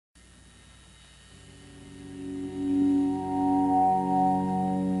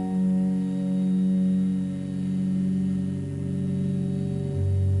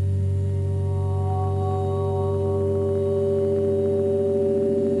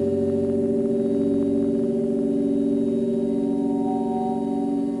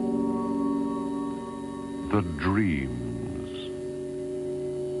the dreams.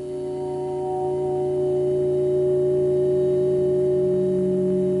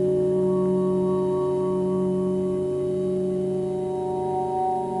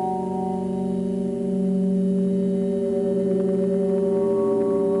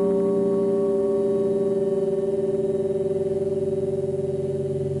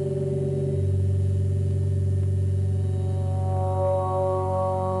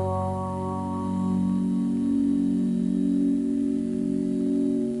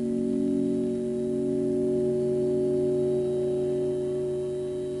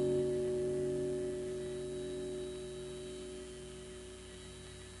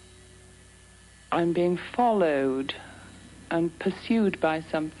 I'm being followed and pursued by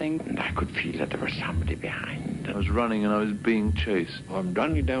something. And I could feel that there was somebody behind. I was running and I was being chased. I'm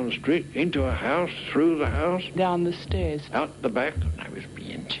running down the street, into a house, through the house. Down the stairs. Out the back, and I was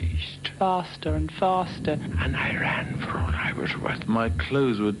being chased. Faster and faster. And I ran for all I was worth. My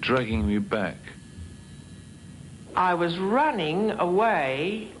clothes were dragging me back. I was running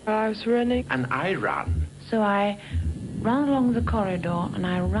away. I was running. And I ran. So I run along the corridor and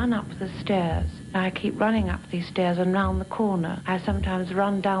I run up the stairs. I keep running up these stairs and round the corner. I sometimes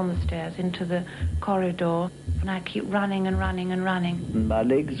run down the stairs into the corridor and I keep running and running and running. My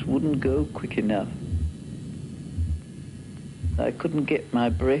legs wouldn't go quick enough. I couldn't get my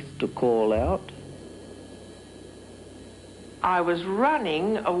breath to call out. I was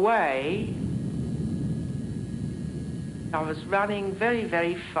running away. I was running very,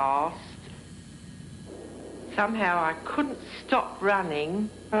 very fast. Somehow I couldn't stop running.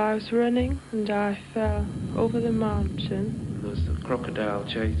 I was running and I fell over the mountain. There was the crocodile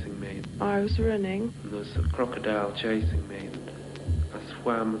chasing me. I was running. There was the crocodile chasing me. I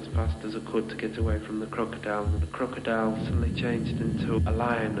swam as fast as I could to get away from the crocodile, and the crocodile suddenly changed into a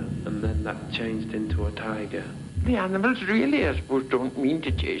lion, and then that changed into a tiger. The animals really, I suppose, don't mean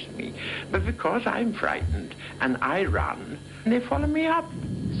to chase me, but because I'm frightened and I run, they follow me up.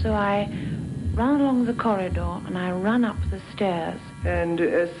 So I run along the corridor and I run up the stairs. And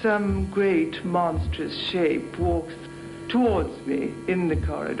some great monstrous shape walks towards me in the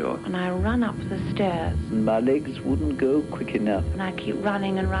corridor. And I run up the stairs. My legs wouldn't go quick enough. And I keep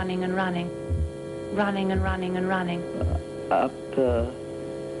running and running and running. Running and running and running. Up a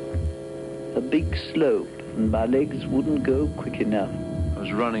big slope, and my legs wouldn't go quick enough. I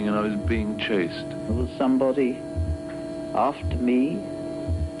was running and I was being chased. There was somebody after me,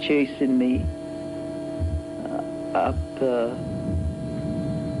 chasing me, up a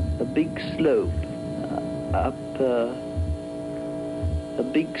big slope, up a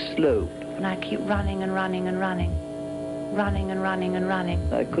big slope. And I keep running and running and running. Running and running and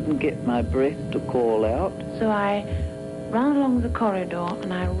running. I couldn't get my breath to call out. So I run along the corridor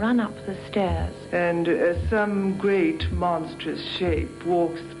and I run up the stairs. And some great monstrous shape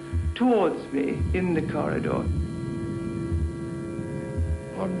walks towards me in the corridor.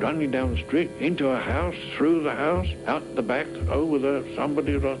 I'm running down the street, into a house, through the house, out the back, over there,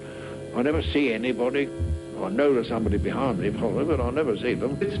 somebody. I never see anybody. I know there's somebody behind me, probably, but I never see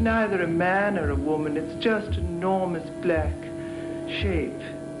them. It's neither a man or a woman, it's just an enormous black shape.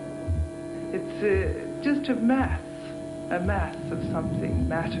 It's just a mass of something,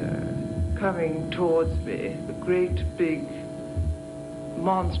 matter, coming towards me. A great, big,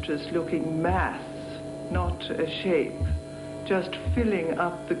 monstrous-looking mass, not a shape, just filling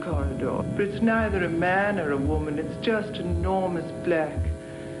up the corridor. But it's neither a man or a woman, it's just an enormous black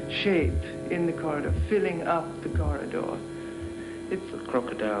shape in the corridor, filling up the corridor. It's the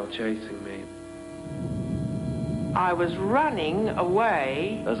crocodile chasing me. I was running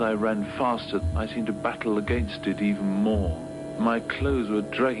away. As I ran faster, I seemed to battle against it even more. My clothes were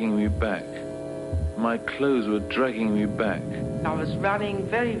dragging me back. My clothes were dragging me back. I was running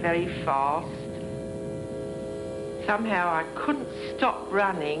very, very fast. Somehow I couldn't stop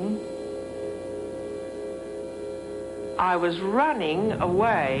running. I was running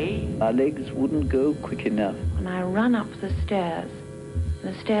away. My legs wouldn't go quick enough. And I run up the stairs.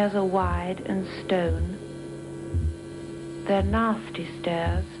 The stairs are wide and stone. They're nasty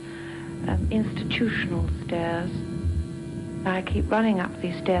stairs, institutional stairs. I keep running up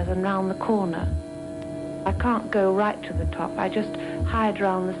these stairs and round the corner. I can't go right to the top. I just hide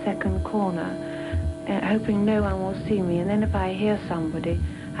round the second corner, hoping no one will see me. And then if I hear somebody,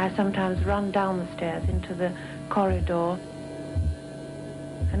 I sometimes run down the stairs into the corridor.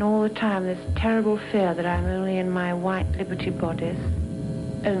 And all the time this terrible fear that I'm only in my white Liberty bodice,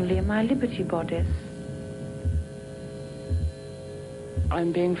 only in my Liberty bodice.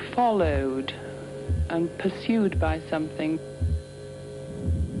 I'm being followed and pursued by something.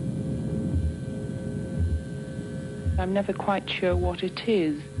 I'm never quite sure what it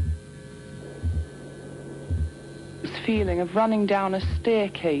is. This feeling of running down a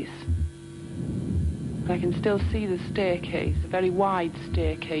staircase. I can still see the staircase, a very wide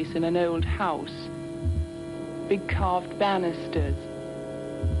staircase in an old house. Big carved banisters.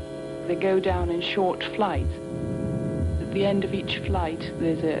 They go down in short flights. At the end of each flight,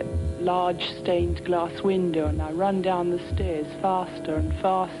 there's a large stained glass window, and I run down the stairs faster and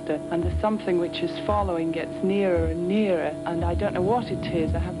faster, and there's something which is following, gets nearer and nearer, and I don't know what it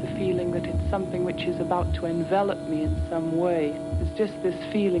is. I have the feeling that it's something which is about to envelop me in some way. It's just this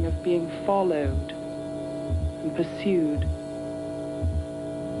feeling of being followed and pursued.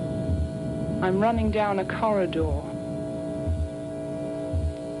 I'm running down a corridor.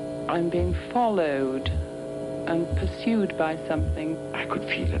 I'm being followed and pursued by something. I could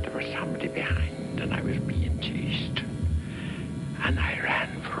feel that there was somebody behind and I was being chased. And I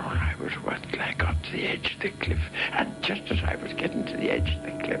ran for all I was worth till I got to the edge of the cliff. And just as I was getting to the edge of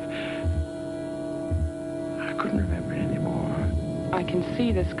the cliff, I couldn't remember anymore. I can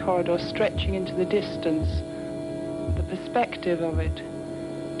see this corridor stretching into the distance. The perspective of it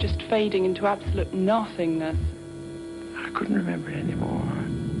just fading into absolute nothingness. I couldn't remember anymore.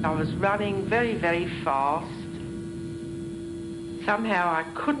 I was running very, very fast. Somehow I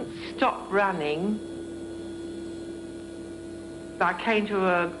couldn't stop running. I came to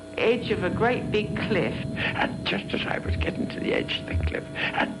the edge of a great big cliff. And just as I was getting to the edge of the cliff,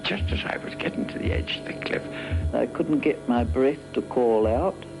 I couldn't get my breath to call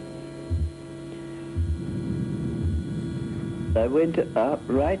out. I went up,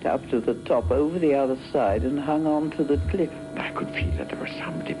 right up to the top, over the other side, and hung on to the cliff. I could feel that there was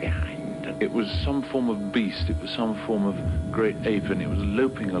somebody behind. It was some form of beast, it was some form of great ape, and it was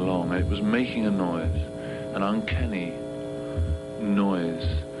loping along, and it was making a noise, an uncanny noise,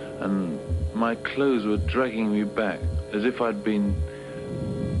 and my clothes were dragging me back, as if I'd been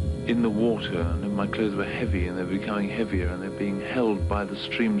in the water, and then my clothes were heavy, and they're becoming heavier, and they're being held by the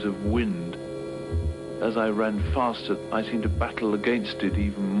streams of wind. As I ran faster, I seemed to battle against it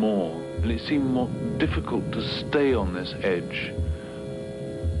even more, and it seemed more difficult to stay on this edge.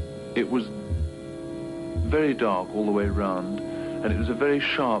 It was very dark all the way round, and it was a very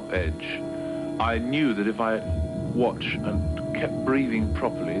sharp edge. I knew that if I watched and kept breathing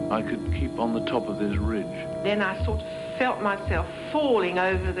properly, I could keep on the top of this ridge. Then I sort of felt myself falling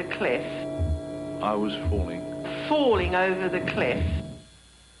over the cliff. I was falling. Falling over the cliff.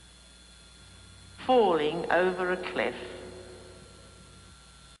 Falling over a cliff.